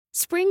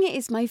Spring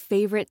is my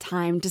favorite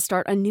time to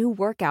start a new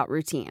workout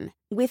routine.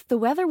 With the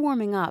weather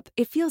warming up,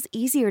 it feels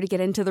easier to get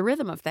into the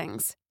rhythm of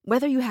things.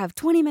 Whether you have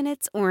 20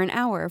 minutes or an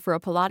hour for a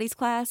Pilates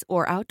class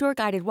or outdoor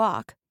guided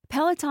walk,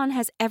 Peloton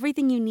has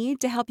everything you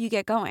need to help you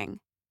get going.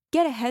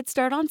 Get a head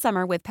start on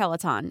summer with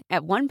Peloton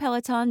at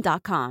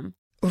onepeloton.com.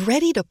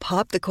 Ready to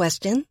pop the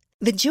question?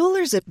 The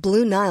jewelers at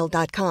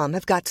BlueNile.com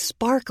have got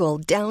sparkle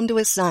down to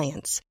a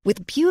science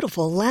with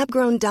beautiful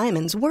lab-grown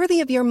diamonds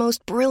worthy of your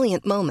most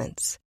brilliant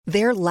moments.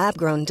 Their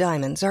lab-grown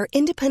diamonds are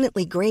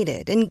independently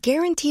graded and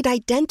guaranteed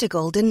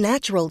identical to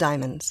natural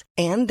diamonds,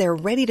 and they're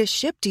ready to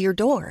ship to your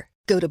door.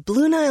 Go to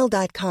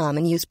BlueNile.com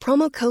and use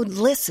promo code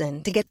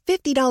LISTEN to get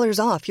 $50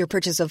 off your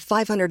purchase of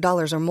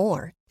 $500 or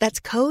more. That's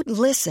code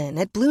LISTEN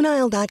at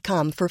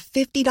BlueNile.com for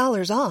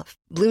 $50 off.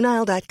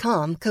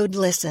 BlueNile.com, code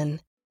LISTEN.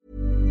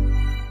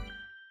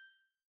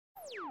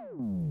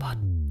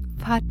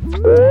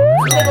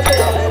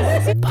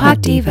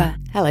 Pod Diva.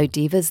 Hello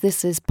Divas,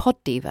 this is Pod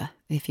Diva.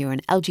 If you're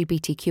an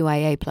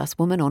LGBTQIA plus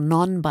woman or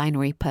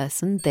non-binary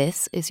person,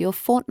 this is your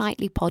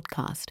fortnightly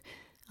podcast.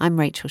 I'm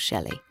Rachel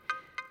Shelley.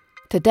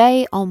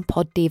 Today on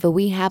Pod Diva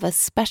we have a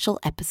special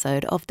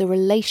episode of The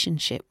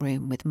Relationship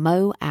Room with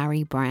Moe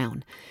Ari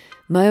Brown.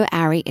 Moe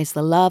Ari is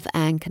the love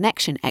and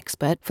connection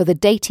expert for the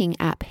dating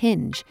app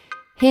Hinge.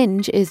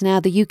 Hinge is now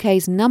the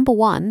UK's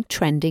 #1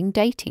 trending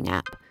dating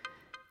app.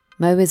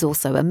 Moe is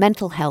also a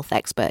mental health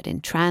expert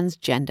in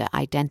transgender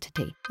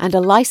identity and a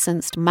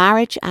licensed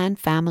marriage and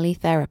family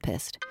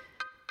therapist.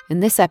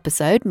 In this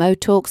episode, Moe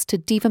talks to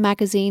Diva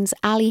Magazine's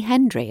Ali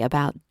Hendry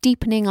about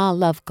deepening our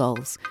love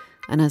goals.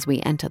 And as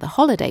we enter the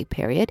holiday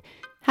period,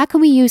 how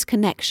can we use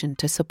connection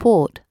to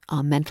support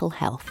our mental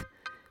health?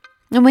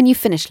 And when you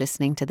finish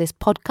listening to this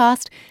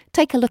podcast,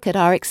 take a look at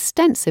our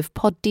extensive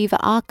Pod Diva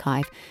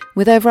archive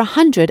with over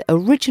 100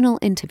 original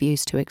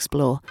interviews to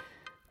explore.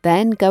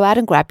 Then go out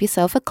and grab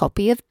yourself a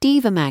copy of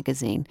Diva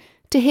Magazine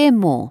to hear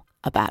more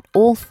about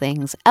all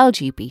things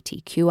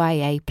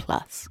LGBTQIA+.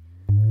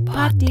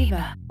 Pod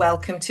Diva.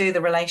 Welcome to The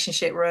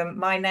Relationship Room.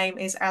 My name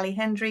is Ali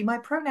Hendry. My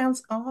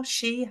pronouns are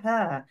she,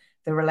 her.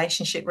 The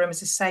Relationship Room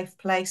is a safe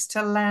place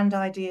to land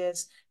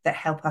ideas that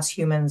help us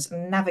humans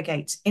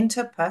navigate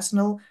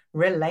interpersonal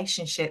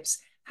relationships.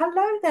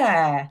 Hello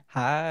there.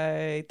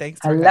 Hi, thanks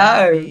for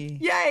having me.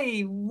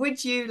 Yay.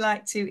 Would you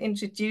like to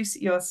introduce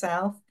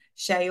yourself?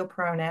 Share your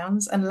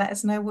pronouns and let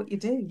us know what you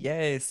do.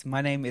 Yes,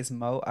 my name is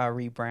Moe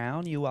Ari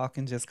Brown. You all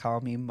can just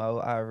call me Moe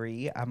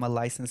Ari. I'm a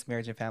licensed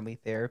marriage and family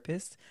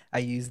therapist. I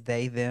use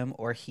they, them,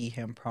 or he,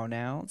 him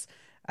pronouns.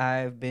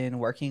 I've been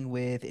working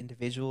with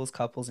individuals,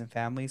 couples, and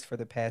families for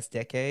the past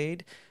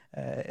decade,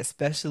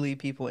 especially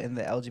people in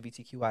the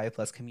LGBTQIA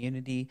plus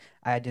community.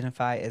 I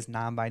identify as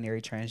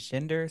non-binary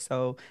transgender,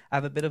 so I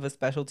have a bit of a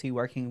specialty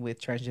working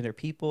with transgender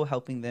people,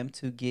 helping them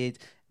to get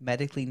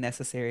medically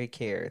necessary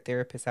care.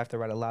 Therapists have to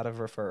write a lot of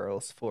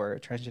referrals for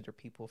transgender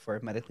people for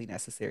medically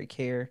necessary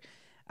care.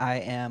 I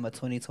am a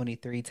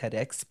 2023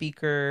 TEDx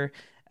speaker.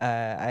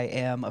 I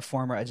am a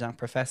former adjunct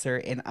professor,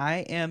 and I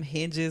am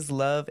Hinge's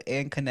love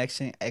and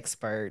connection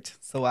expert.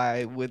 So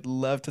I would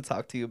love to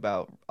talk to you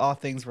about all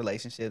things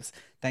relationships.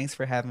 Thanks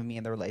for having me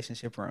in the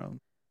relationship room.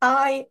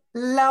 I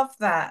love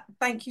that.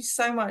 Thank you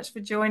so much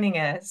for joining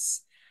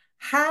us.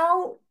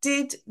 How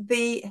did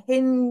the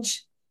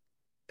Hinge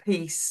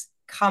piece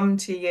come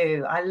to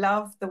you? I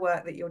love the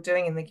work that you're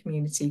doing in the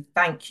community.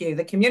 Thank you.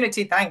 The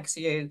community thanks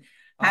you.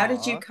 How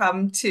did you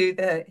come to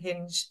the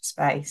Hinge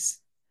space?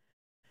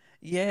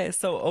 Yeah,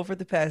 so over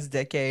the past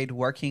decade,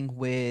 working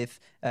with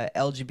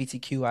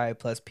LGBTQI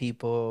plus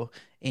people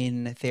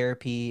in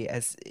therapy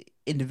as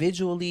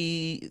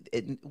individually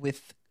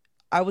with,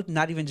 I would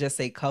not even just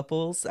say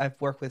couples.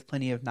 I've worked with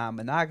plenty of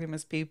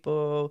non-monogamous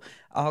people,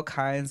 all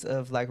kinds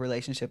of like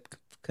relationship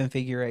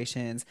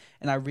configurations.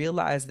 And I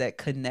realized that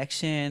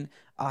connection,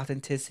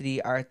 authenticity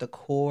are at the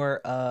core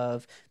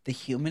of the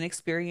human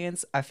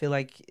experience. I feel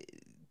like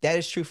that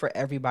is true for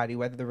everybody,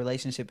 whether the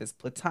relationship is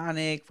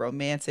platonic,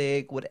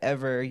 romantic,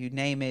 whatever, you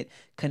name it.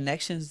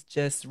 Connection's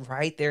just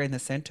right there in the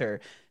center.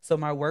 So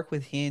my work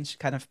with Hinge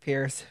kind of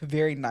pairs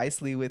very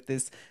nicely with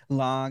this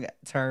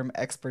long-term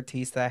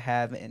expertise that I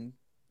have in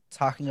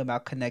talking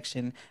about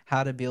connection,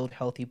 how to build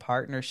healthy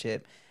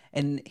partnership.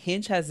 And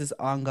Hinge has this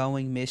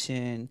ongoing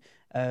mission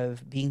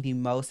of being the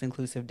most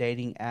inclusive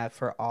dating app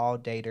for all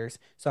daters.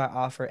 So I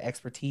offer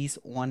expertise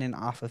on and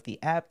off of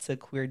the app to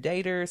queer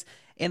daters.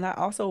 And I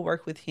also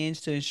work with Hinge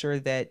to ensure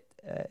that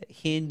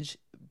Hinge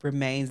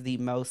remains the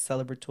most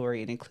celebratory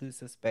and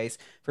inclusive space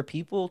for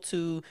people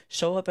to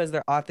show up as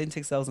their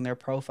authentic selves in their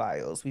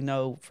profiles. We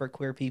know for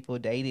queer people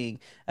dating,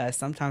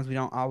 sometimes we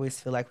don't always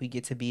feel like we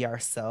get to be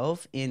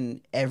ourselves in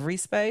every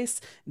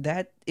space.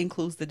 That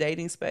includes the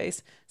dating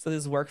space. So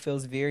this work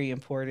feels very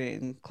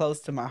important and close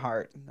to my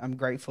heart. I'm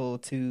grateful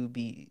to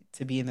be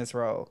in this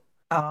role.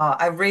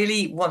 I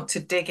really want to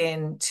dig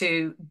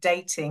into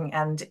dating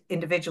and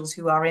individuals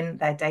who are in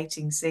their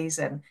dating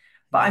season.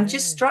 But I'm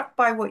just struck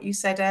by what you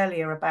said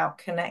earlier about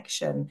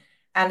connection.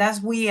 And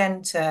as we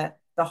enter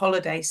the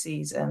holiday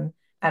season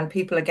and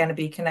people are going to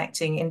be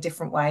connecting in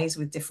different ways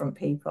with different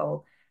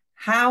people,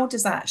 How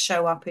does that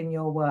show up in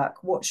your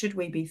work? What should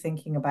we be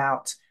thinking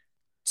about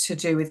to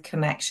do with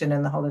connection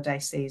in the holiday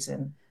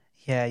season?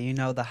 Yeah,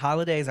 the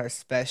holidays are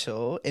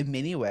special in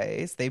many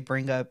ways. They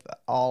bring up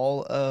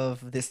all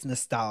of this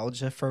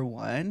nostalgia for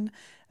one.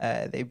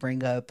 They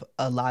bring up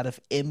a lot of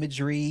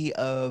imagery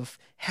of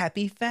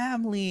happy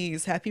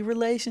families, happy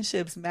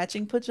relationships,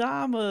 matching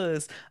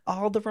pajamas,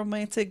 all the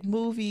romantic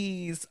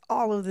movies,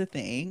 all of the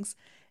things.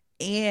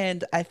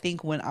 And I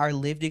think when our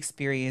lived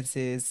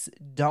experiences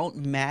don't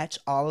match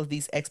all of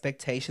these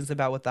expectations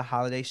about what the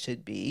holiday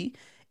should be,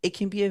 it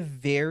can be a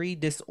very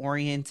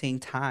disorienting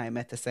time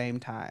at the same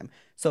time.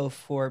 So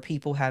for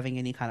people having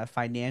any kind of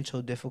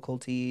financial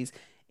difficulties,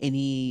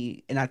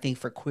 and I think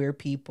for queer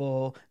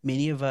people,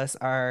 many of us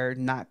are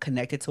not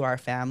connected to our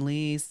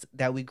families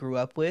that we grew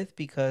up with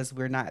because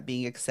we're not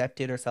being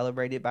accepted or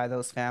celebrated by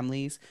those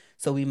families.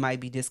 So we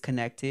might be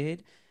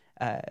disconnected.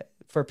 Uh,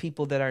 for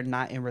people that are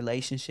not in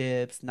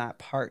relationships, not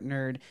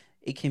partnered,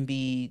 it can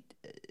be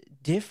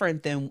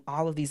different than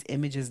all of these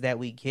images that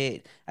we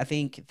get. I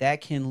think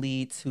that can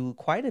lead to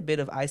quite a bit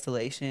of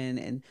isolation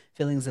and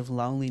feelings of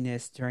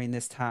loneliness during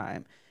this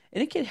time.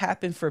 And it can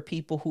happen for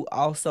people who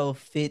also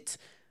fit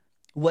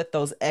what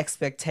those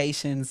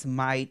expectations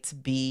might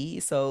be.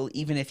 So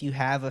even if you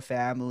have a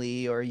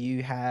family or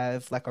you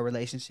have like a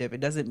relationship, it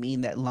doesn't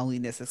mean that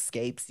loneliness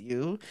escapes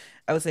you.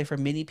 I would say for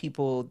many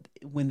people,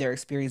 when they're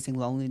experiencing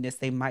loneliness,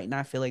 they might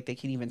not feel like they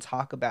can even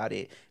talk about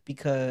it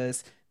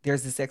because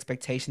there's this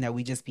expectation that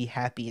we just be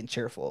happy and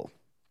cheerful.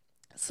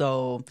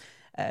 So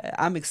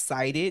I'm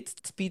excited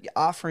to be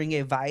offering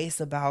advice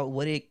about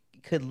what it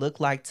could look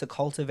like to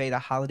cultivate a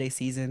holiday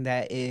season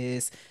that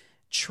is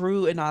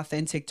true and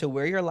authentic to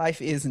where your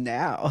life is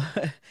now.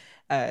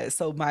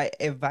 So my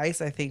advice,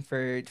 I think,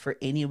 for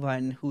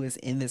anyone who is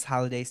in this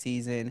holiday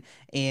season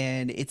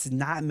and it's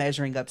not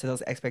measuring up to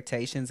those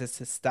expectations, is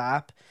to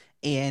stop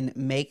and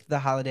make the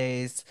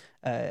holidays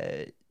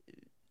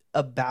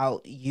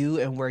about you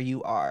and where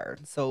you are.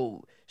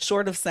 So,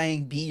 short of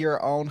saying be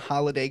your own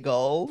holiday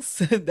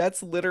goals,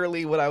 that's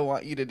literally what I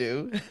want you to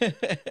do.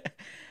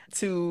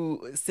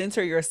 To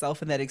center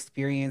yourself in that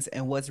experience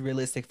and what's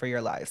realistic for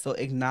your life. So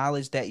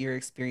acknowledge that you're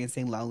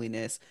experiencing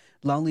loneliness.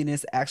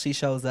 Loneliness actually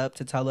shows up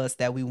to tell us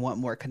that we want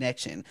more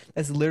connection.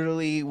 That's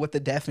literally what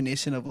the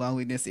definition of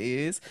loneliness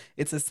is.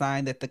 It's a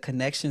sign that the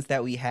connections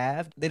that we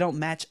have, they don't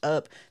match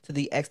up to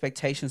the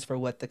expectations for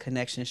what the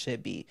connection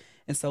should be.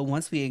 And so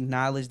once we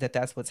acknowledge that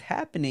that's what's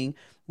happening,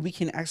 we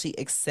can actually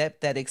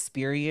accept that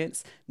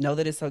experience, know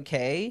that it's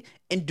okay,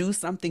 and do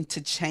something to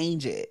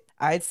change it.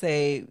 I'd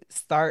say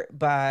start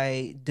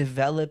by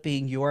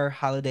developing your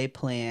holiday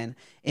plan,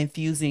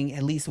 infusing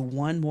at least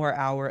one more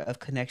hour of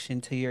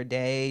connection to your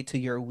day, to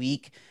your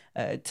week,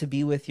 to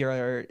be with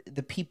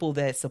the people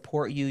that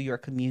support you, your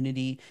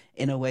community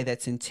in a way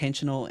that's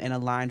intentional and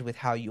aligned with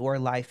how your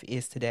life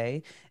is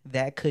today.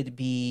 That could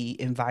be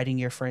inviting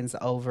your friends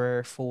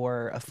over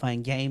for a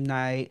fun game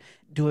night,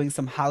 doing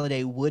some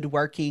holiday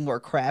woodworking or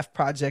craft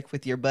project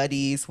with your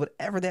buddies,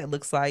 whatever that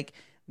looks like.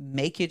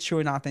 Make it true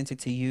and authentic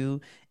to you,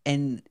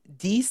 and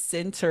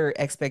decenter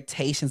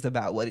expectations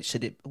about what it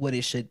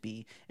should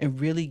be,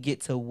 and really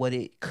get to what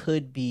it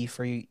could be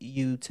for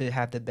you to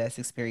have the best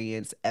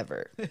experience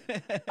ever.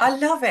 I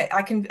love it.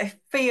 I can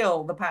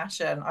feel the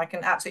passion. I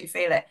can absolutely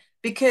feel it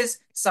because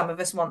some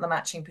of us want the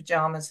matching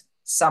pajamas,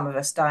 some of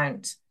us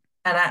don't.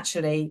 And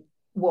actually,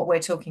 what we're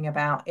talking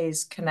about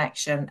is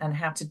connection and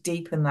how to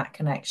deepen that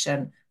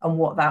connection and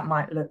what that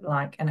might look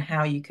like and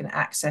how you can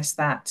access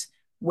that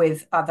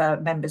with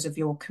other members of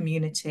your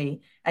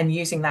community and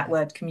using that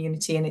word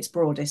community in its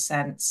broadest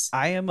sense.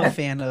 I am a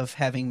fan of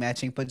having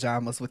matching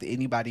pajamas with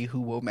anybody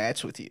who will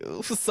match with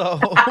you. So,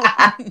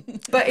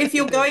 But if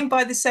you're going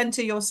by the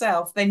center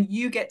yourself, then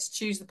you get to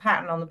choose the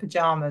pattern on the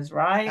pajamas,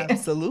 right?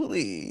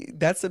 absolutely,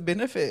 that's a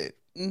benefit.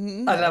 I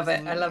love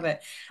it. I love Absolutely.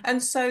 it.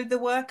 And so the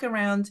work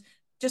around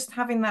just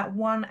having that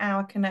 1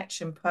 hour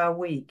connection per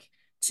week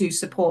to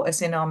support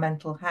us in our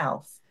mental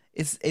health.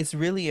 It's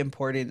really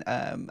important.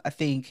 I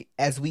think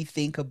as we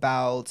think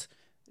about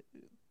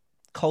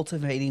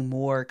cultivating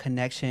more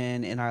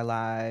connection in our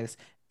lives,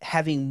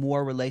 having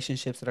more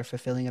relationships that are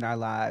fulfilling in our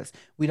lives,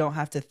 we don't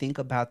have to think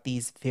about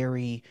these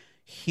very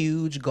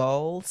huge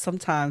goals.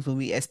 Sometimes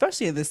when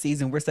especially in this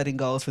season, we're setting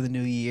goals for the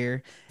new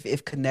year.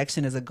 If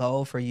connection is a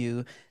goal for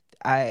you,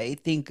 I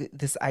think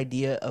this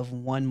idea of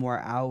one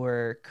more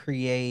hour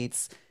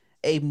creates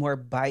a more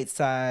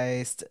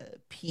bite-sized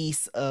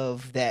piece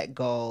of that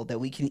goal that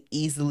we can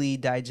easily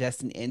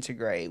digest and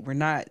integrate.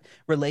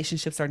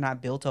 Relationships are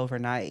not built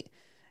overnight.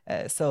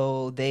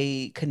 So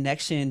they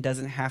connection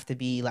doesn't have to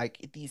be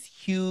like these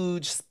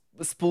huge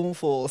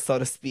spoonfuls, so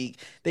to speak.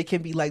 They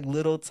can be like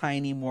little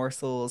tiny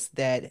morsels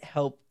that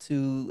help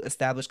to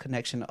establish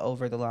connection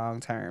over the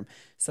long term.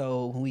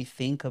 So when we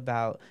think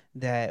about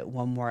that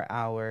one more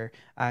hour,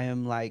 I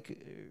am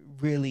like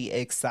really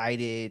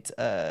excited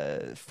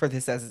for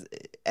this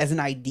as an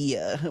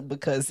idea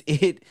because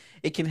it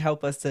can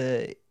help us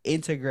to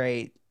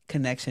integrate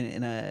connection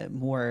in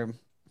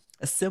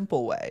a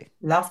simple way.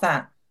 Love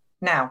that.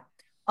 Now,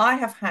 I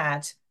have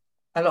had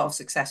a lot of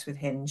success with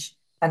Hinge.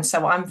 And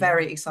so I'm Yeah.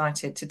 very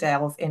excited to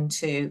delve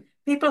into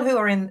people who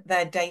are in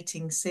their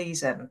dating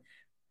season.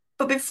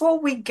 But before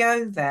we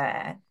go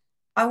there,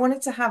 I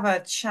wanted to have a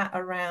chat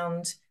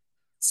around,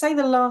 say,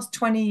 the last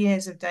 20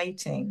 years of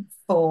dating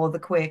for the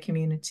queer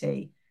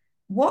community.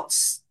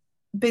 What's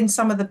been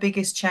some of the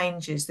biggest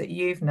changes that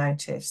you've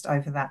noticed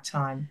over that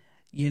time?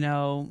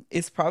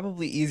 It's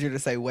probably easier to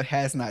say what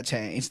has not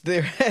changed.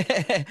 There,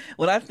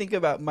 when I think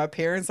about my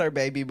parents are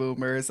baby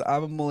boomers,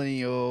 I'm a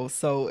millennial.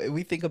 So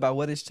we think about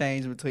what has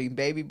changed between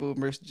baby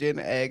boomers, Gen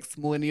X,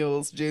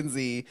 millennials, Gen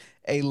Z,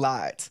 a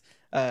lot.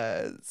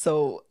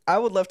 So I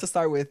would love to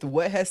start with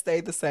what has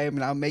stayed the same,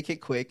 and I'll make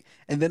it quick,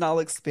 and then I'll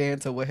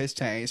expand to what has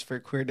changed for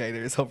queer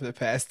daters over the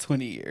past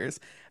 20 years.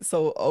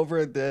 So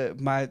over the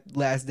my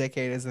last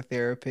decade as a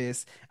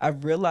therapist,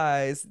 I've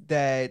realized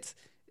that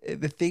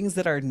the things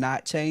that are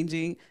not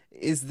changing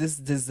is this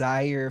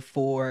desire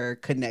for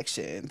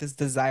connection, this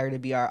desire to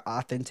be our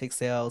authentic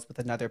selves with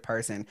another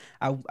person.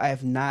 I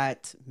have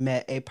not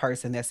met a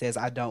person that says,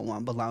 I don't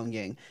want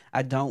belonging.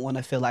 I don't want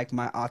to feel like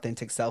my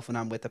authentic self when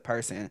I'm with a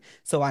person.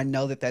 So I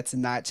know that that's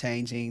not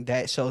changing.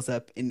 That shows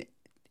up in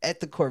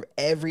at the core of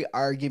every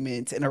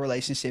argument in a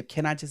relationship.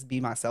 Can I just be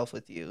myself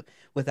with you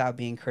without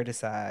being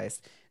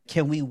criticized?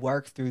 Can we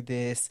work through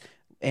this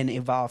and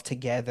evolve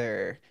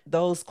together?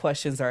 Those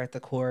questions are at the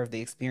core of the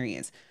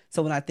experience.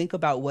 So when I think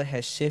about what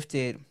has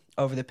shifted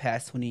over the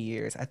past 20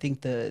 years, I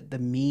think the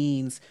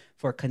means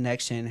for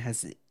connection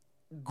has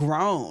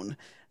grown.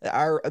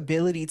 Our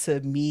ability to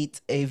meet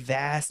a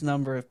vast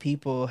number of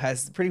people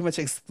has pretty much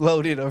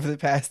exploded over the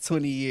past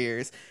 20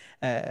 years.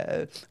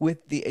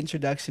 With the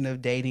introduction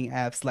of dating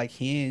apps like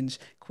Hinge,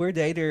 queer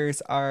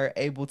daters are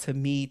able to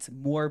meet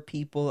more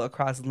people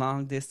across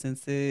long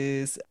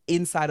distances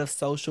inside of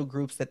social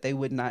groups that they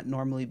would not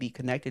normally be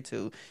connected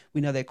to. We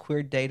know that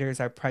queer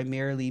daters are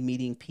primarily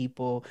meeting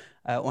people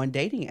on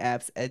dating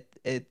apps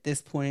at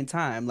this point in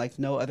time, like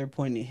no other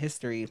point in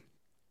history.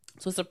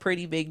 So it's a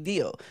pretty big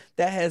deal.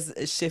 That has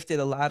shifted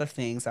a lot of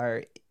things.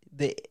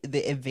 The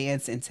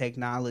advance in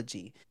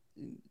technology.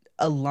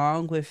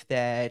 Along with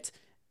that,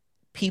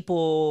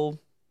 people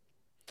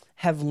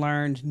have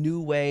learned new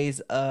ways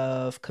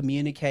of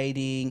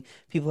communicating.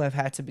 People have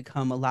had to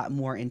become a lot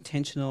more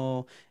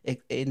intentional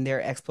in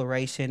their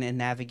exploration and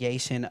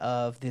navigation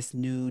of this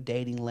new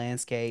dating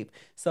landscape.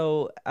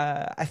 So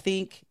I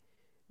think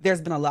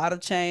there's been a lot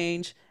of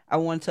change. I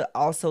want to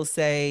also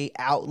say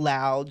out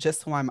loud,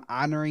 just so I'm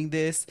honoring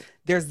this,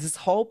 there's this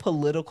whole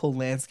political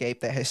landscape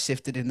that has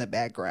shifted in the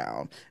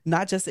background,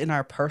 not just in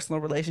our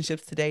personal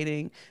relationships to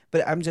dating,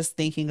 but I'm just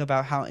thinking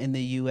about how in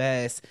the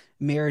US,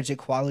 marriage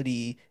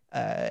equality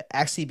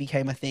actually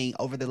became a thing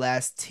over the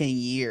last 10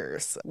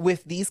 years.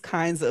 With these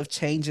kinds of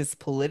changes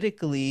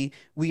politically,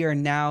 we are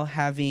now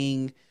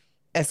having,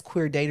 as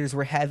queer daters,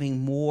 we're having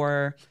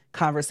more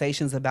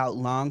conversations about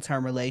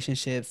long-term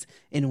relationships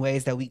in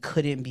ways that we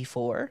couldn't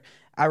before.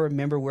 I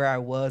remember where I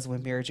was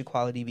when marriage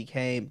equality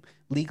became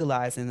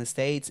legalized in the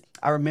States.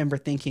 I remember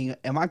thinking,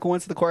 am I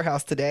going to the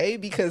courthouse today?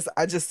 Because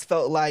I just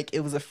felt like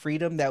it was a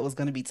freedom that was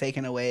going to be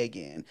taken away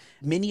again.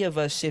 Many of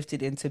us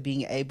shifted into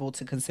being able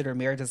to consider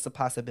marriage as a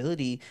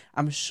possibility.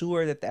 I'm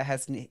sure that that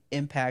has an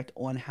impact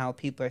on how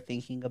people are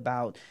thinking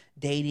about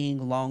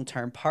dating,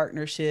 long-term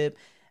partnership.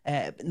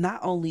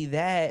 Not only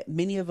that,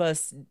 many of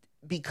us,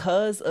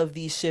 because of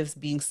these shifts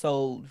being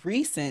so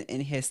recent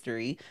in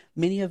history,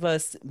 many of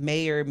us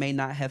may or may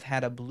not have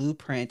had a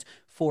blueprint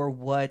for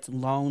what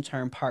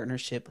long-term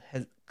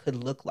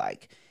could look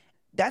like.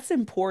 That's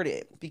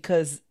important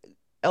because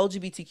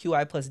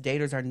LGBTQI plus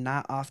daters are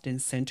not often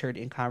centered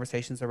in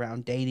conversations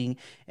around dating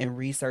and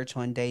research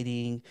on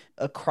dating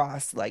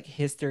across like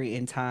history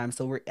and time.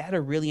 So we're at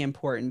a really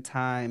important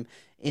time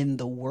in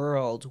the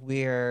world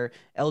where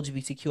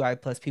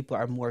LGBTQI plus people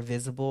are more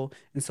visible.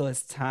 And so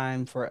it's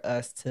time for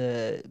us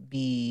to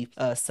be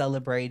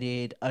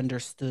celebrated,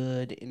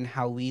 understood in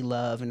how we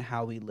love and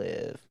how we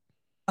live.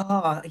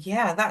 Oh,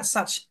 yeah, that's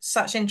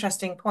such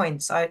interesting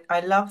points. I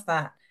love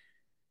that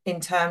in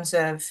terms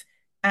of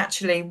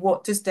actually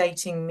what does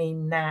dating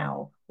mean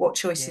now? What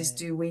choices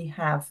Yeah. do we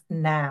have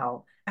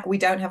now? We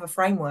don't have a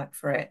framework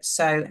for it.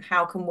 So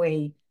how can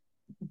we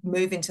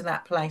move into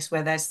that place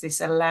where there's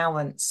this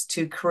allowance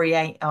to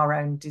create our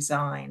own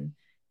design,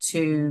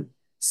 to Mhm.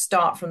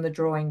 start from the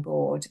drawing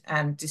board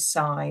and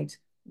decide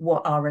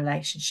what our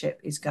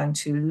relationship is going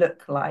to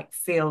look like,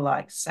 feel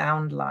like,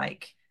 sound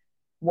like,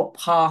 what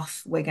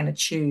path we're going to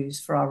choose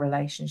for our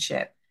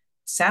relationship.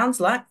 Sounds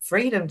like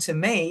freedom to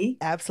me.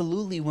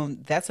 Absolutely.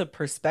 When that's a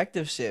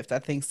perspective shift, I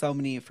think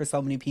for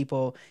so many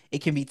people,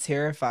 it can be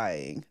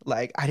terrifying.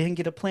 Like, I didn't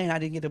get a plan, I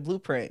didn't get a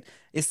blueprint.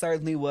 It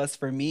certainly was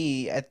for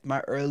me at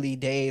my early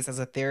days as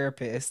a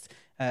therapist.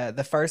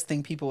 The first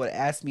thing people would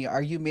ask me,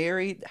 are you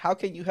married? How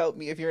can you help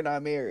me if you're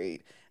not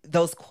married?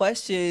 Those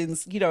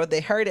questions, they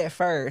hurt at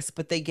first,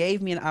 but they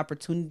gave me an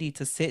opportunity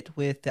to sit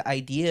with the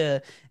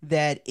idea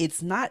that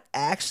it's not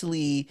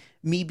actually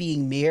me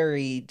being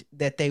married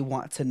that they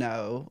want to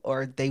know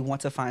or they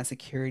want to find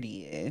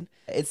security in.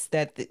 It's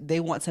that they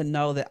want to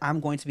know that I'm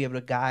going to be able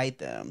to guide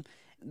them.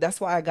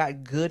 that's why I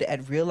got good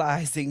at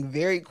realizing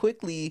very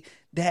quickly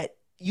that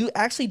you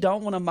actually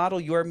don't want to model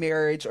your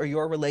marriage or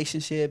your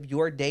relationship,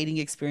 your dating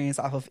experience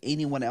off of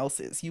anyone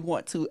else's. You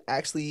want to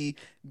actually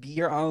be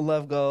your own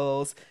love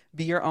goals,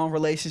 be your own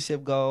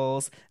relationship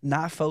goals,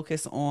 not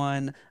focus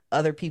on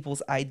other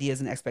people's ideas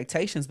and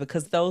expectations,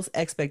 because those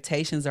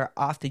expectations are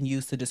often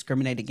used to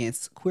discriminate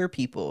against queer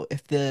people.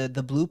 If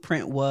the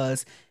blueprint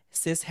was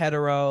cis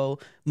hetero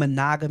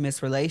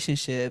monogamous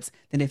relationships,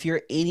 then if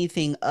you're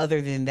anything other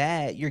than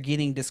that, you're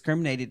getting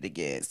discriminated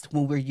against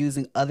when we're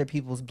using other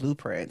people's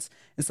blueprints.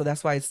 And so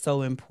that's why it's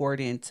so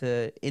important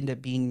to end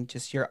up being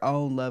just your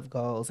own love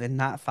goals and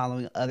not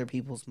following other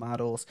people's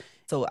models.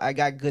 So I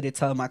got good at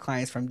telling my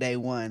clients from day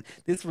one,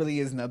 this really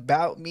isn't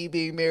about me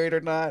being married or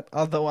not,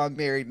 although I'm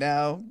married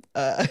now.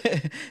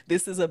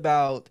 This is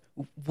about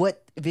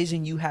what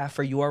vision you have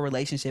for your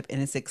relationship, and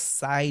it's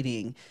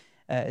exciting.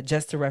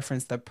 Just to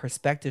reference the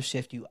perspective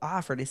shift you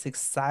offered, it's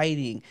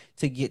exciting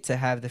to get to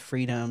have the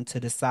freedom to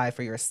decide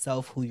for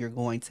yourself who you're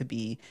going to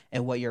be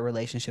and what your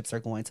relationships are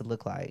going to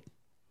look like.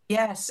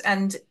 Yes,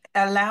 and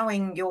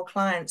allowing your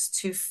clients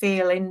to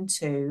feel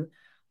into,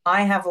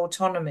 I have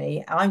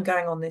autonomy, I'm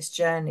going on this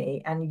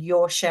journey, and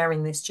you're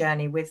sharing this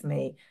journey with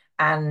me,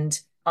 and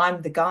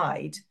I'm the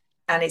guide.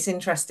 And it's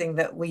interesting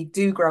that we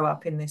do grow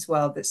up in this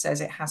world that says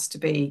it has to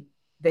be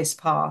this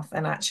path,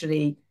 and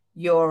actually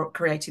you're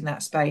creating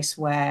that space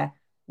where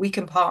we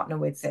can partner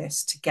with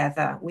this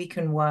together. We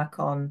can work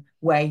on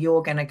where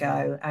you're going to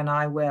go, and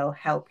I will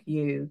help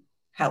you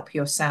help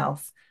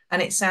yourself.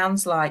 And it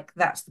sounds like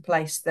that's the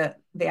place that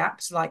the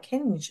apps like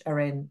Hinge are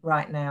in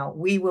right now.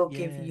 We will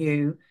give Yeah.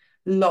 you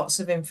lots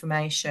of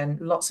information,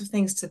 lots of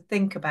things to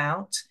think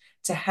about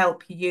to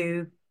help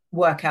you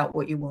work out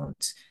what you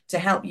want, to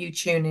help you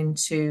tune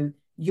into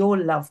your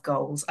love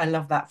goals. I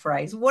love that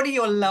phrase. What are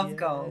your love Yeah.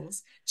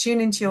 goals? Tune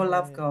into your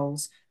love Yeah.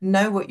 goals,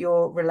 know what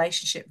your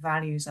relationship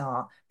values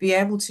are, be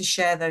able to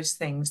share those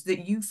things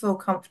that you feel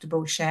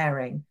comfortable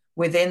sharing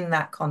within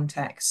that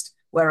context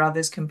where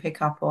others can pick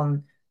up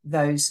on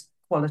those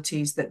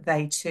qualities that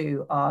they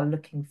too are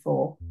looking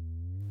for.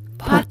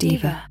 Pod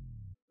Diva.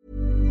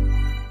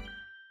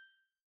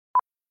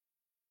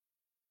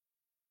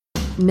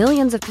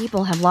 Millions of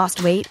people have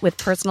lost weight with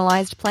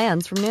personalized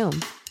plans from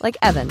Noom, like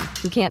Evan,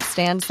 who can't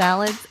stand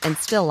salads and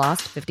still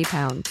lost 50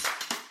 pounds.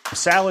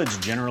 Salads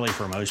generally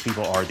for most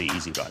people are the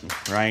easy button,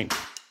 right?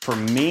 For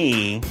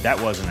me,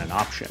 that wasn't an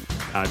option.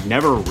 I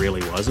never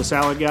really was a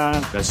salad guy.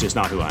 That's just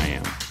not who I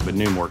am. But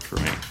Noom worked for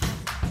me.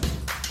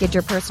 Get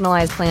your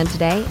personalized plan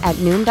today at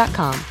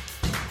Noom.com.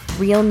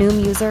 Real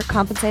Noom user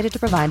compensated to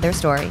provide their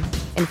story.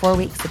 In 4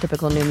 weeks, the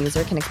typical Noom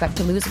user can expect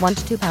to lose 1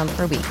 to 2 pounds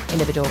per week.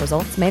 Individual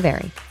results may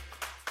vary.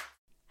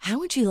 How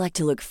would you like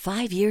to look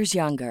 5 years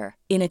younger?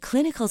 In a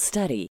clinical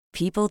study,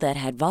 people that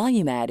had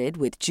volume added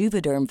with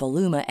Juvederm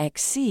Voluma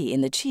XC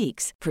in the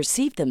cheeks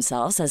perceived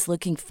themselves as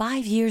looking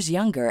 5 years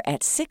younger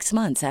at 6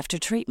 months after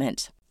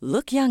treatment.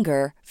 Look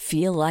younger,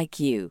 feel like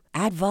you.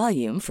 Add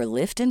volume for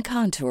lift and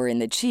contour in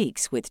the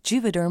cheeks with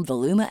Juvederm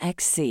Voluma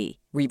XC.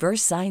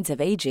 Reverse signs of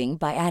aging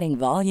by adding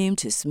volume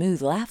to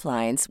smooth laugh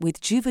lines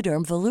with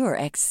Juvederm Volure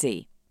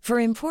XC. For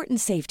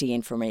important safety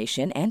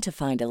information and to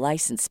find a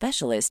licensed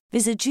specialist,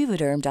 visit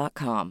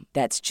Juvederm.com.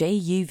 That's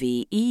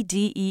JUVEDERM.com.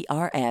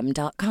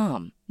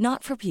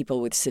 Not for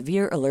people with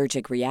severe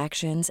allergic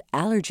reactions,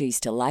 allergies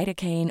to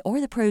lidocaine, or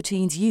the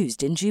proteins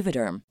used in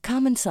Juvederm.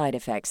 Common side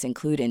effects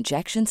include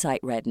injection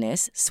site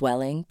redness,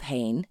 swelling,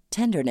 pain,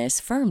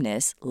 tenderness,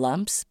 firmness,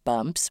 lumps,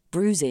 bumps,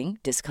 bruising,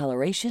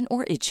 discoloration,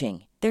 or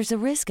itching. There's a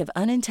risk of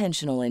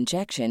unintentional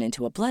injection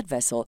into a blood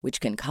vessel, which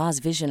can cause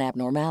vision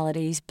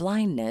abnormalities,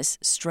 blindness,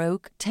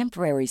 stroke,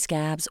 temporary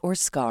scabs, or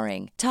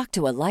scarring. Talk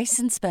to a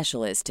licensed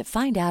specialist to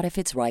find out if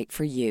it's right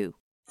for you.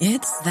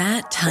 It's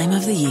that time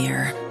of the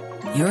year.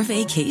 Your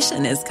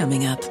vacation is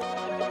coming up.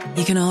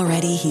 You can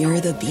already hear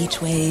the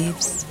beach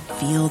waves,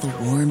 feel the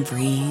warm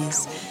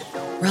breeze,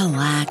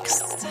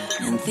 relax,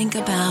 and think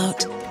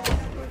about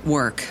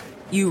work.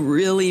 You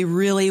really,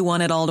 really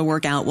want it all to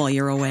work out while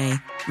you're away.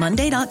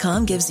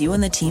 Monday.com gives you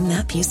and the team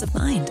that peace of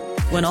mind.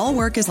 When all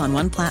work is on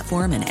one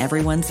platform and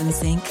everyone's in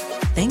sync,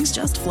 things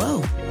just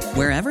flow.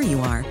 Wherever you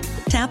are,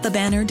 tap the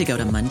banner to go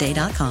to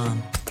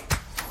Monday.com.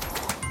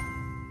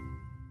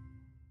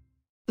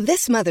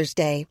 This Mother's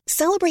Day,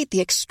 celebrate the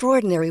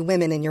extraordinary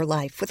women in your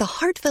life with a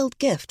heartfelt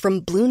gift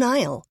from Blue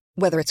Nile.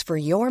 Whether it's for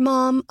your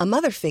mom, a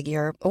mother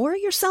figure, or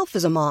yourself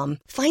as a mom,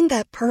 find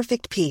that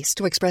perfect piece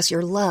to express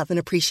your love and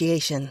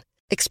appreciation.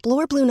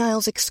 Explore Blue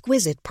Nile's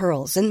exquisite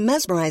pearls and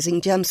mesmerizing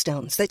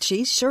gemstones that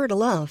she's sure to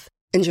love.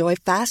 Enjoy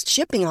fast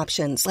shipping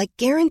options like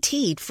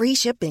guaranteed free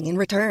shipping and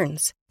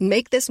returns.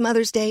 Make this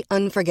Mother's Day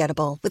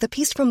unforgettable with a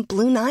piece from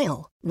Blue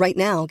Nile. Right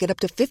now, get up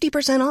to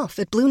 50% off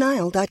at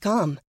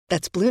BlueNile.com.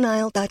 That's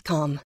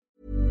BlueNile.com.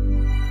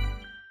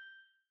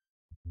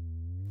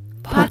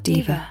 Pod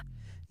Diva.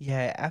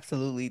 Yeah,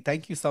 absolutely.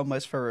 Thank you so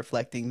much for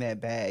reflecting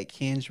that back.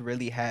 Hinge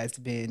really has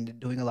been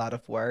doing a lot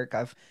of work.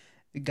 I've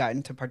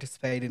gotten to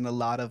participate in a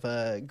lot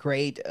of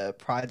great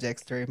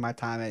projects during my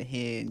time at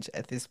Hinge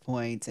at this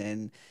point,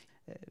 and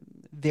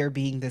there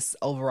being this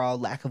overall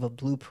lack of a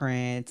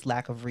blueprint,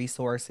 lack of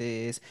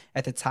resources.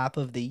 At the top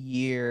of the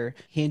year,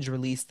 Hinge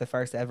released the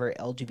first ever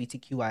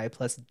LGBTQIA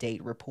plus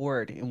date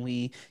report, and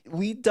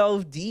we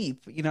dove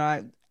deep.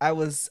 I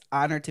was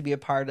honored to be a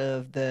part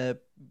of the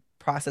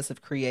process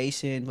of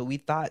creation, but we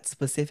thought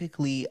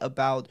specifically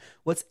about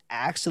what's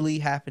actually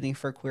happening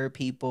for queer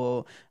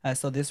people.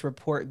 So this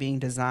report being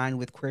designed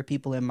with queer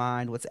people in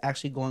mind, what's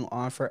actually going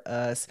on for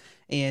us,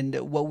 and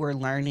what we're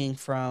learning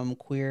from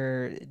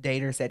queer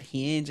daters at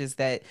Hinge is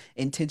that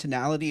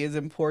intentionality is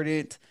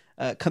important.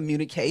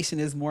 Communication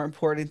is more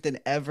important than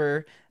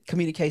ever.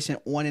 Communication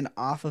on and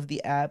off of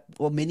the app.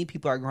 Well, many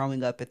people are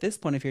growing up at this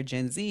point, if you're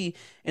Gen Z,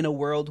 in a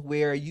world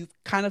where you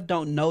kind of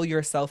don't know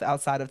yourself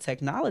outside of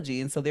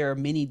technology. And so there are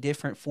many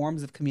different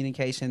forms of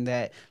communication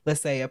that, let's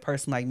say, a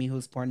person like me who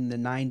was born in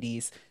the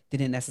 90s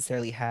didn't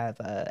necessarily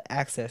have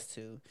access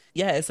to.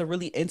 Yeah, it's a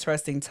really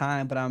interesting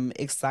time, but I'm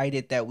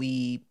excited that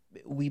we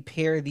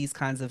pair these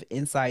kinds of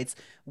insights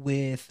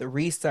with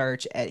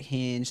research at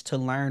Hinge to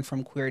learn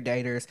from queer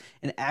daters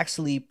and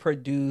actually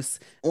produce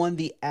on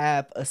the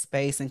app a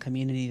space and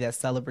community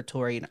that's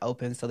celebratory and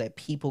open so that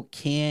people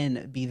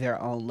can be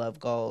their own love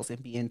goals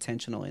and be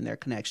intentional in their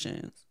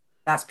connections.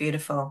 That's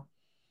beautiful.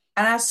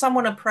 And as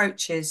someone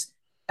approaches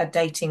a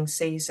dating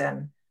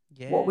season,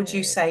 what would you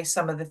Yeah. say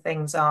some of the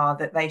things are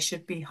that they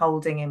should be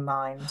holding in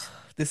mind?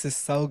 This is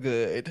so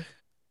good.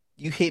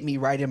 You hit me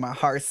right in my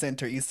heart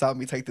center. You saw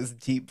me take this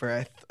deep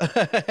breath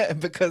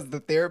because the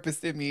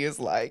therapist in me is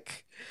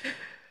like,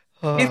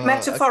 You've oh,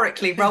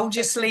 metaphorically rolled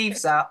your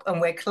sleeves up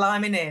and we're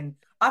climbing in.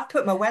 I've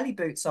put my welly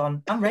boots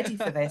on. I'm ready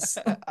for this.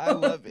 I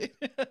love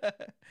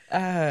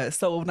it.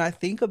 So when I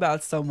think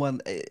about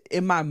someone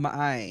in my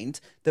mind,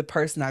 the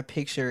person I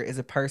picture is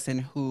a person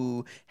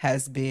who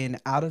has been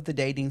out of the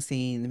dating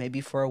scene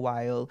maybe for a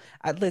while.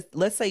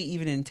 Let's say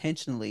even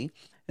intentionally.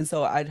 And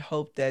so I'd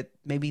hope that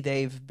maybe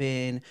they've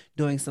been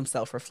doing some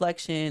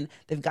self-reflection.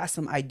 They've got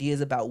some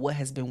ideas about what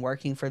has been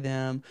working for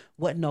them,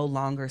 what no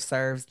longer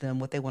serves them,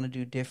 what they want to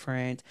do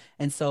different.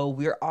 And so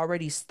we're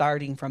already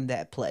starting from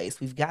that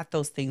place. We've got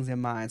those things in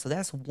mind. So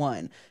that's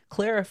one.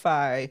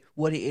 Clarify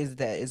what it is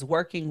that is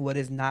working, what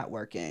is not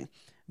working,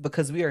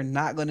 because we are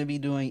not going to be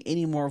doing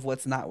any more of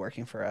what's not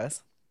working for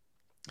us.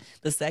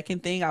 The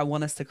second thing, I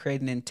want us to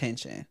create an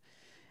intention.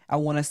 I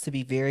want us to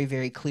be very,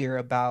 very clear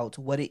about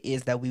what it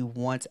is that we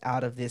want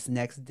out of this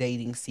next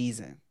dating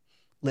season.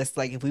 Let's,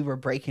 like, if we were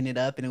breaking it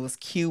up and it was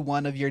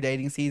Q1 of your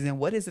dating season,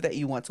 what is it that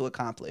you want to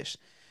accomplish?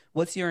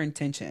 What's your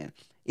intention?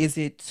 Is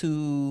it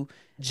to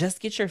just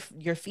get your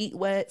feet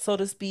wet, so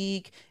to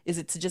speak? Is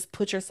it to just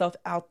put yourself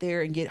out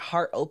there and get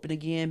heart open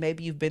again?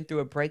 Maybe you've been through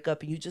a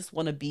breakup and you just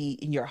want to be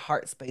in your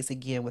heart space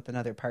again with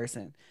another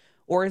person.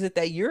 Or is it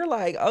that you're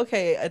like,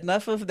 okay,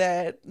 enough of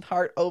that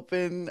heart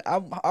open.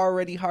 I'm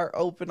already heart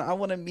open. I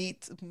want to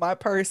meet my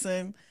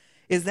person.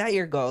 Is that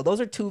your goal?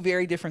 Those are two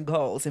very different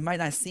goals. It might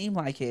not seem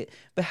like it,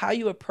 but how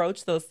you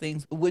approach those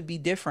things would be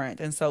different.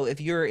 And so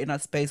if you're in a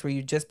space where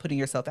you're just putting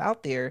yourself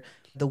out there,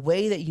 the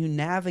way that you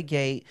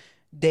navigate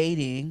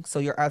dating,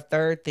 so our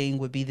third thing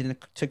would be then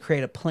to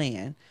create a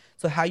plan.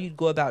 So how you'd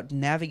go about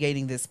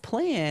navigating this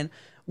plan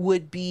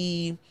would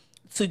be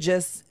to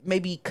just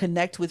maybe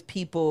connect with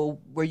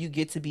people where you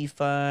get to be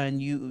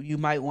fun. You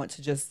might want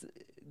to just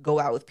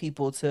go out with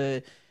people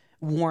to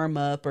warm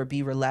up or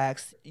be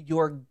relaxed.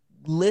 Your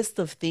list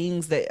of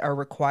things that are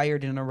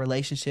required in a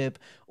relationship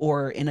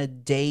or in a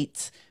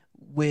date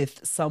with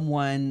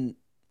someone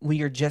when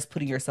you're just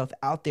putting yourself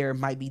out there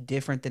might be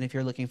different than if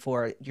you're looking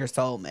for your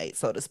soulmate,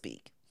 so to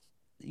speak.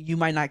 You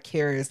might not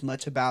care as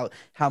much about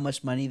how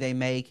much money they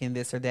make and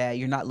this or that.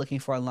 You're not looking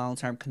for a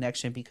long-term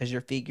connection because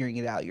you're figuring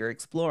it out, you're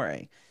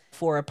exploring.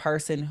 For a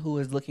person who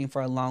is looking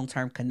for a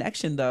long-term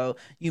connection, though,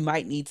 you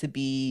might need to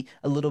be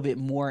a little bit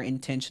more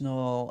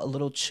intentional, a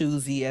little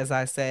choosy, as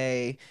I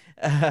say.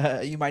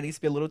 You might need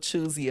to be a little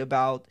choosy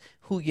about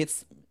who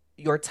gets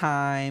your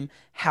time,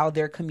 how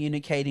they're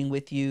communicating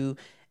with you.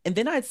 And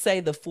then I'd say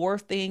the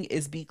fourth thing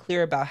is be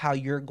clear about how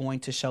you're going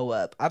to show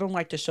up. I don't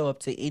like to show up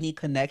to any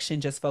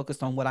connection just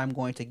focused on what I'm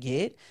going to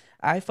get.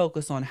 I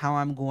focus on how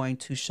I'm going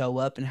to show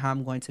up and how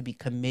I'm going to be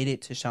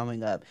committed to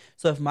showing up.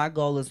 So if my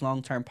goal is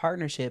long-term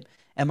partnership,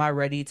 am I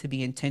ready to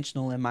be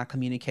intentional in my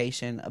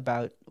communication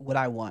about what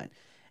I want?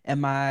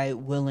 Am I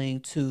willing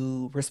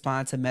to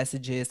respond to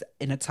messages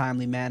in a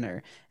timely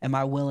manner? Am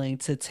I willing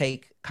to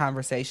take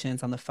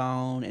conversations on the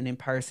phone and in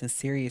person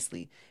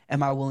seriously?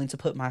 Am I willing to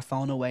put my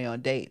phone away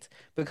on dates?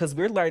 Because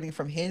we're learning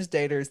from Hinge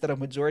daters that a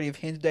majority of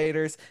Hinge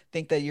daters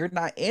think that you're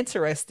not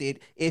interested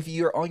if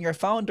you're on your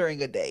phone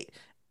during a date.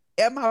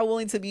 Am I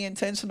willing to be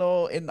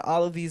intentional in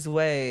all of these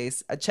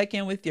ways? Check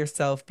in with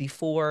yourself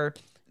before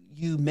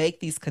you make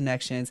these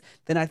connections.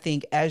 Then I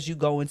think as you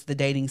go into the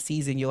dating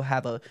season, you'll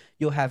have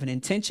an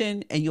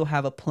intention and you'll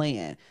have a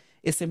plan.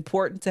 It's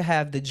important to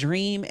have the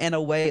dream and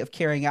a way of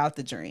carrying out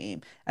the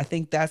dream. I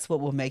think that's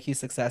what will make you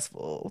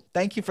successful.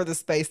 Thank you for the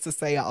space to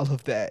say all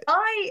of that.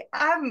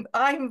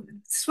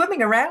 I'm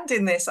swimming around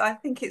in this. I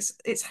think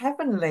it's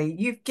heavenly.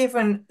 You've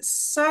given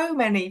so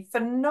many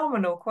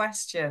phenomenal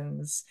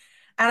questions.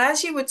 And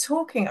as you were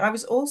talking, I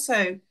was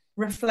also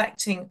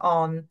reflecting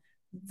on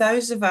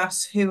those of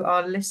us who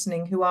are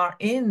listening, who are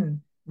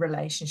in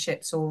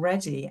relationships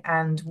already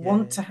and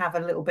want Yeah. to have a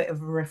little bit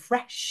of a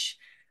refresh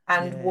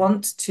and Yeah.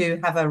 want to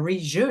have a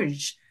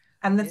rejuge.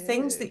 And the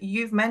things Yeah. that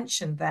you've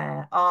mentioned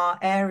there are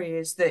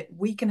areas that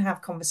we can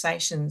have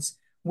conversations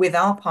with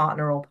our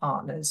partner or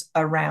partners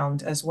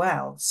around as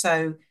well.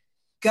 So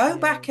go Yeah.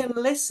 back and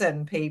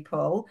listen,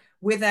 people,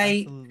 with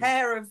a Absolutely.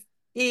 pair of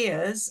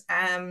ears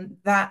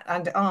that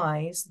and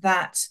eyes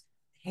that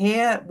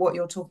hear what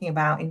you're talking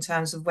about in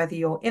terms of whether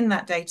you're in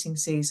that dating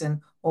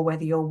season or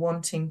whether you're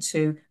wanting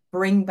to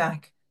bring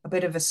back a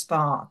bit of a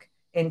spark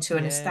into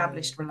an Yeah.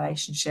 established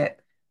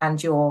relationship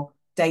and your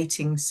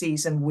dating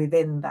season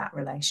within that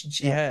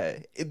relationship.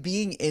 Yeah,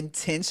 being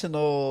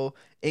intentional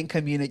in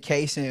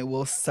communication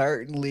will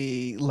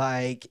certainly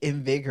like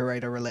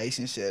invigorate a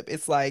relationship.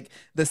 It's like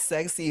the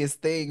sexiest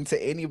thing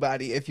to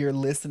anybody if you're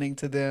listening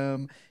to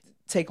them.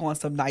 Take on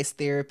some nice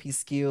therapy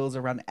skills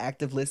around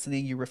active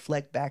listening. You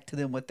reflect back to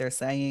them what they're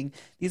saying.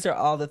 These are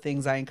all the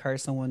things I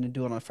encourage someone to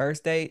do on a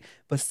first date,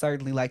 but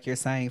certainly, like you're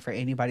saying, for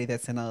anybody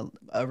that's in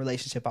a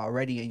relationship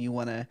already and you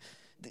want to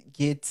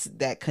get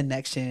that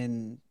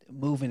connection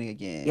moving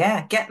again.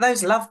 Yeah, get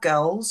those love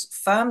goals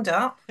firmed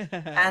up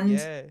and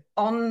Yeah,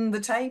 on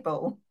the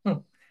table.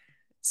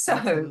 So,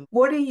 absolutely.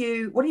 what are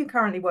you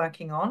currently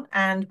working on,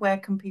 and where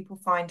can people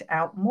find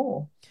out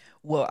more?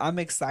 Well, I'm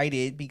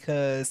excited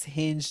because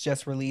Hinge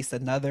just released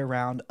another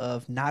round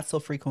of not so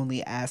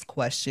frequently asked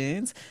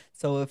questions.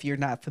 So if you're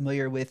not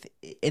familiar with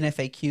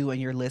NFAQ and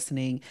you're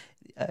listening,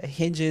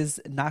 Hinge's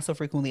Not So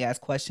Frequently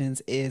Asked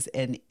Questions is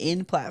an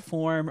in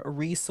platform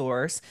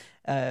resource.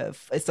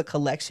 It's a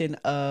collection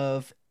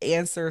of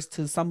answers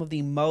to some of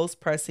the most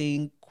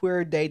pressing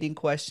queer dating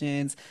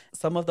questions.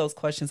 Some of those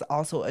questions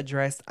also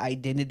address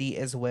identity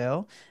as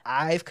well.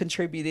 I've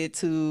contributed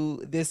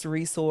to this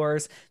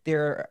resource.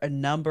 There are a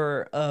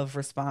number of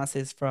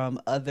responses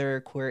from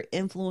other queer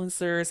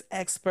influencers,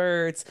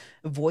 experts,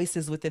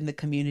 voices within the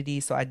community.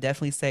 So I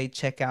definitely say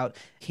check out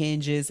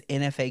Hinge's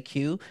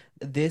NFAQ.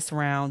 This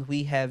round,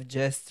 we have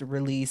just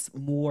released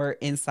more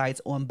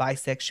insights on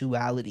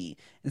bisexuality.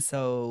 And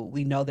so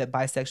we know that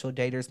bisexual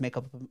daters make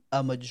up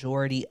a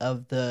majority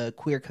of the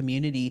queer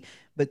community,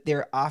 but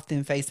they're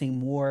often facing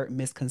more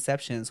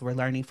misconceptions. We're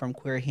learning from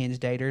queer Hinge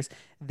daters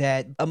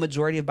that a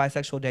majority of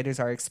bisexual daters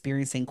are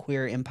experiencing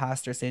queer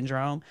imposter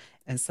syndrome.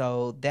 And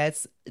so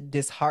that's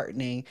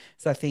disheartening.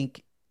 So I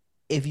think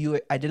if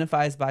you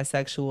identify as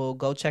bisexual,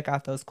 go check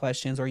out those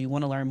questions, or you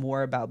want to learn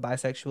more about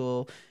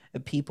bisexual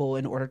people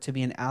in order to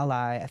be an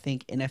ally. I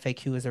think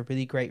NFAQ is a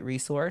really great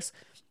resource.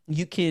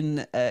 You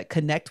can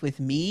connect with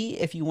me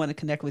if you want to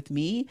connect with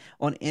me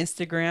on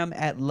Instagram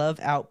at Love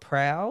Out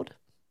Proud.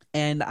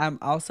 And I'm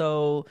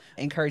also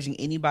encouraging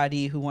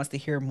anybody who wants to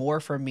hear more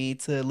from me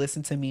to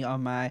listen to me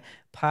on my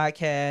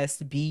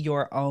podcast, Be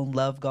Your Own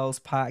Love Goals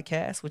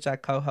podcast, which I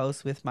co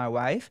host with my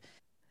wife.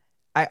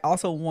 I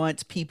also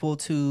want people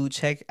to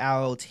check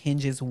out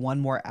Hinge's One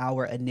More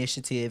Hour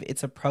initiative.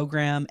 It's a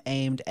program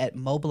aimed at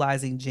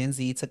mobilizing Gen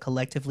Z to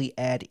collectively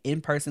add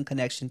in-person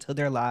connection to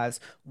their lives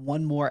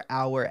one more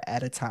hour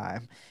at a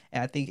time.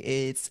 And I think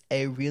it's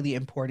a really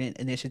important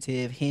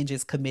initiative. Hinge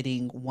is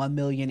committing 1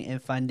 million in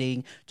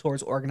funding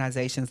towards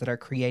organizations that are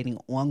creating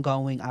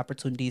ongoing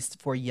opportunities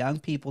for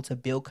young people to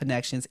build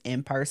connections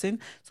in person.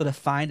 So to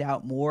find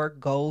out more,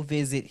 go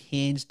visit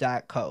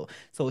hinge.co.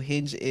 So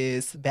Hinge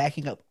is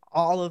backing up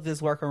all of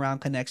this work around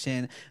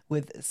connection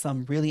with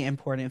some really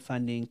important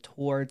funding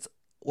towards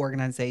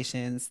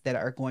organizations that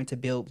are going to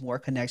build more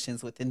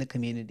connections within the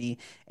community.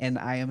 And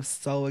I am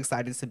so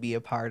excited to be a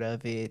part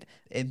of it.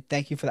 And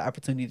thank you for the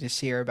opportunity to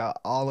share about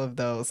all of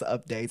those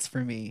updates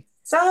for me.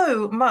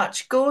 So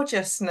much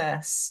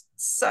gorgeousness,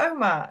 so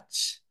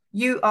much.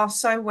 You are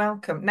so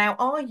welcome. Now,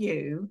 are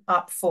you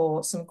up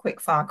for some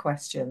quick fire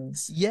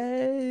questions?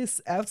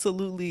 Yes,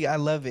 absolutely. I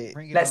love it.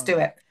 Bring it Let's do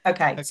on. it.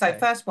 Okay, so Okay.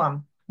 first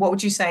one, what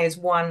would you say is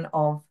one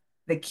of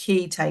the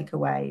key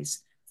takeaways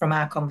from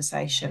our Yeah.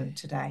 conversation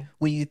today?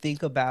 When you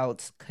think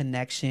about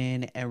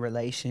connection and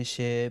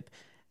relationship,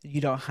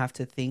 you don't have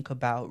to think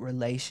about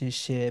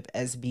relationship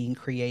as being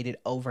created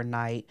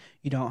overnight.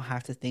 You don't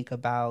have to think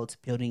about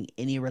building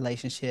any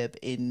relationship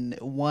in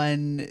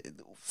one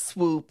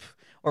swoop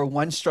or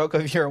one stroke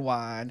of your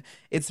wand.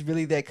 It's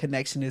really that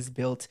connection is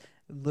built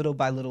little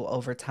by little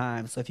over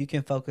time. So if you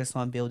can focus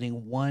on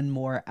building one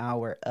more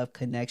hour of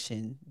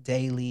connection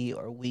daily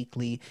or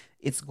weekly,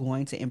 it's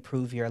going to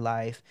improve your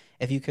life.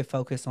 If you could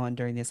focus on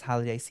during this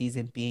holiday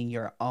season being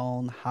your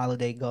own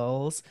holiday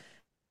goals,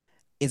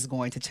 it's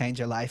going to change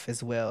your life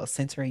as well.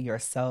 Centering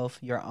yourself,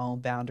 your own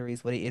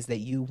boundaries, what it is that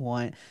you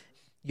want.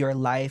 Your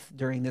life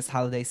during this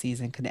holiday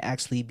season can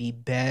actually be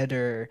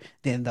better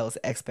than those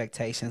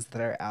expectations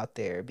that are out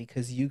there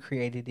because you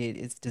created it.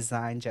 It's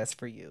designed just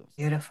for you.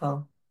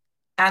 Beautiful.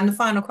 And the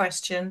final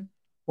question,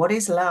 what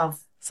is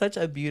love? Such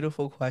a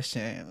beautiful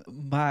question.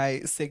 My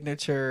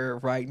signature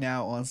right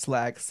now on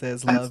Slack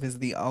says love is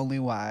the only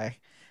why.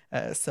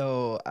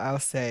 So I'll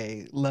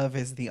say love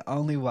is the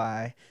only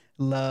why.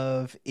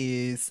 Love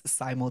is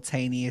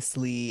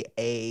simultaneously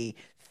a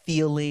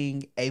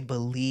feeling, a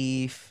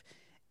belief,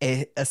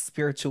 a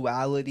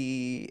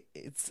spirituality.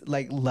 It's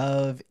like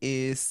love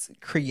is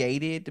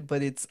created,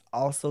 but it's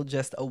also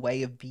just a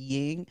way of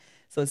being.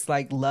 So it's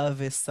like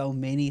love is so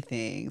many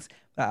things.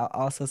 But I'll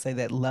also say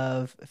that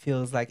love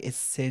feels like it's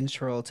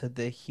central to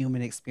the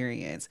human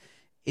experience.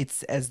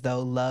 It's as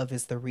though love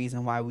is the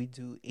reason why we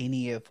do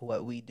any of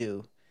what we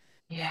do.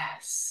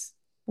 Yes.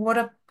 What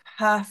a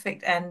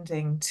perfect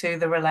ending to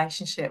the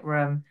relationship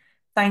room.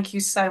 Thank you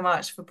so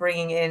much for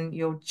bringing in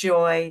your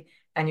joy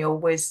and your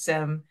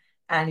wisdom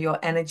and your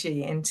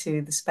energy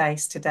into the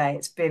space today.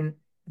 It's been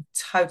a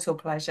total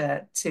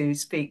pleasure to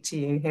speak to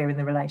you here in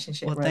the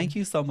relationship Well, thank room.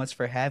 you so much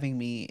for having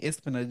me. It's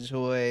been a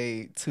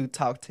joy to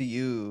talk to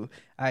you.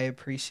 I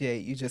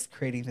appreciate you just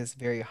creating this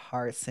very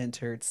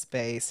heart-centered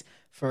space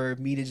for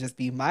me to just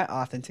be my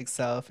authentic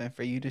self and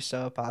for you to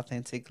show up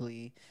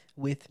authentically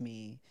with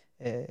me.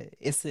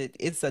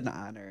 It's an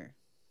honor.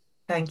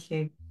 Thank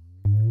you.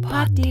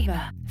 Pod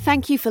Diva.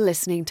 Thank you for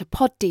listening to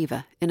Pod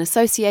Diva in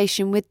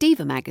association with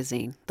Diva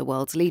Magazine, the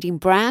world's leading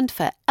brand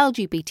for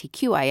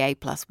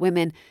LGBTQIA+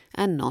 women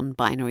and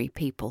non-binary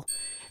people.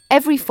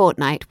 Every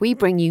fortnight, we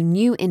bring you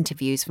new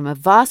interviews from a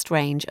vast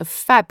range of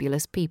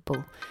fabulous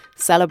people,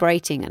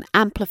 celebrating and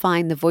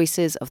amplifying the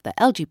voices of the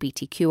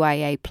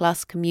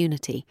LGBTQIA+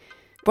 community.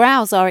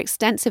 Browse our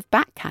extensive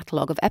back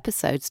catalogue of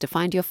episodes to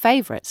find your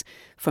favourites,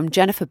 from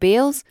Jennifer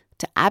Beals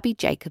to Abby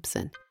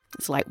Jacobson.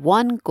 It's like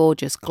one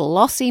gorgeous,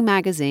 glossy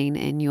magazine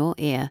in your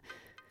ear.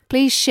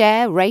 Please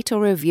share, rate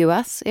or review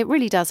us. It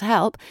really does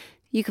help.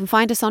 You can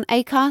find us on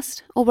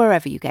Acast or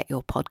wherever you get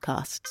your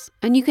podcasts.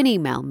 And you can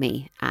email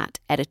me at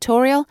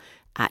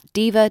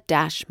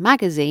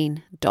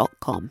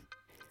editorial@diva-magazine.com.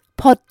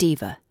 Pod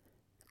Diva.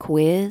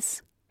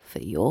 Queers for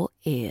your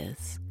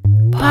ears.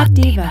 Pod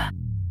Diva.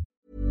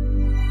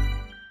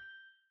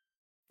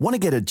 Want to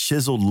get a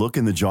chiseled look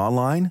in the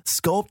jawline?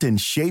 Sculpt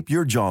and shape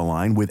your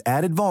jawline with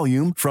added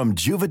volume from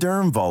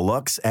Juvederm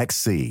Volux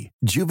XC.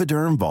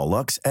 Juvederm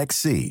Volux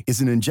XC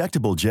is an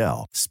injectable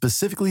gel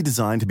specifically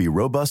designed to be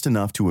robust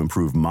enough to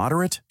improve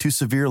moderate to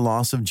severe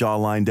loss of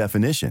jawline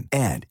definition.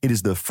 And it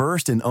is the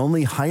first and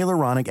only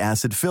hyaluronic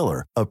acid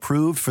filler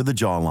approved for the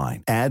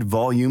jawline. Add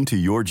volume to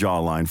your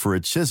jawline for a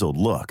chiseled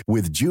look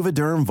with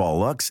Juvederm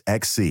Volux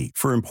XC.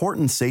 For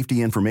important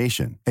safety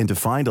information and to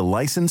find a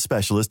licensed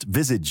specialist,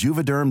 visit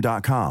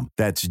juvederm.com.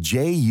 That's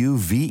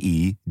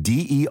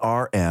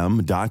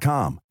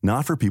JUVEDERM.com.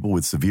 Not for people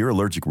with severe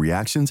allergic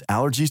reactions,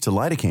 allergies to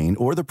lidocaine,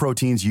 or the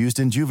proteins used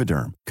in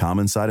Juvederm.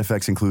 Common side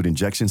effects include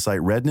injection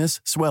site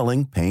redness,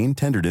 swelling, pain,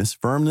 tenderness,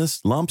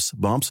 firmness, lumps,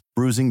 bumps,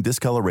 bruising,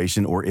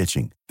 discoloration, or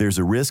itching. There's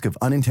a risk of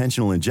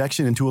unintentional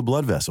injection into a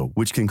blood vessel,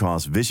 which can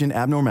cause vision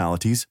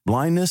abnormalities,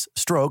 blindness,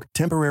 stroke,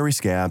 temporary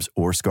scabs,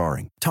 or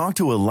scarring. Talk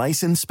to a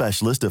licensed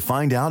specialist to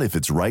find out if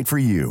it's right for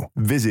you.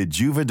 Visit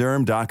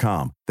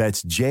Juvederm.com.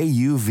 That's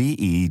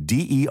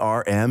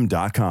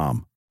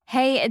JUVEDERM.com.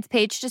 Hey, it's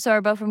Paige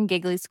DeSorbo from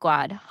Giggly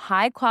Squad.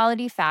 High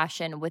quality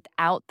fashion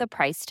without the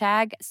price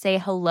tag. Say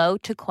hello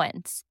to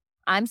Quince.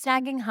 I'm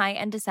snagging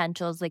high-end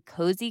essentials like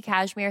cozy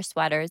cashmere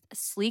sweaters,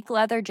 sleek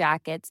leather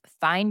jackets,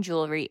 fine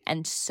jewelry,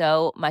 and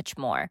so much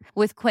more.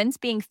 With Quince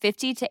being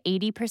 50 to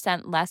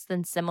 80% less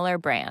than similar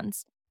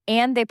brands.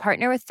 And they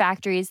partner with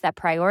factories that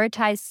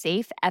prioritize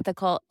safe,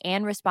 ethical,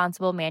 and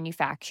responsible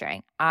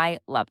manufacturing. I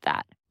love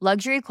that.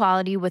 Luxury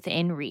quality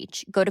within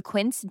reach. Go to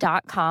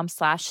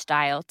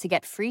quince.com/style to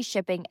get free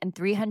shipping and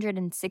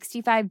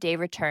 365-day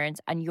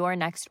returns on your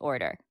next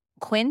order.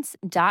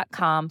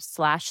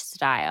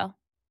 Quince.com/style.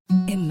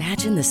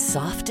 Imagine the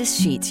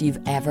softest sheets you've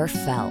ever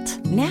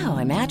felt. Now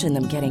imagine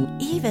them getting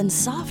even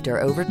softer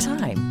over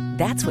time.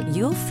 That's what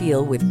you'll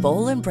feel with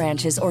Boll &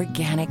 Branch's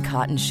organic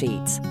cotton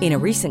sheets. In a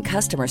recent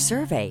customer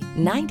survey,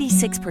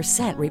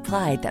 96%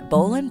 replied that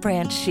Boll &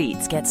 Branch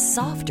sheets get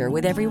softer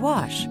with every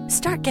wash.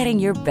 Start getting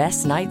your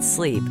best night's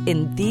sleep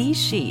in these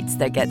sheets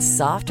that get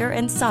softer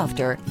and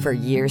softer for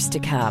years to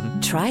come.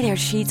 Try their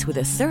sheets with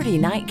a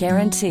 30-night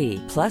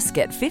guarantee. Plus,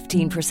 get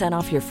 15%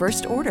 off your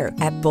first order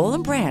at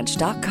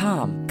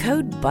bollandbranch.com.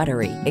 Code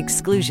BUTTERY.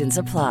 Exclusions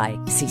apply.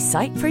 See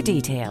site for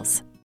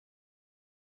details.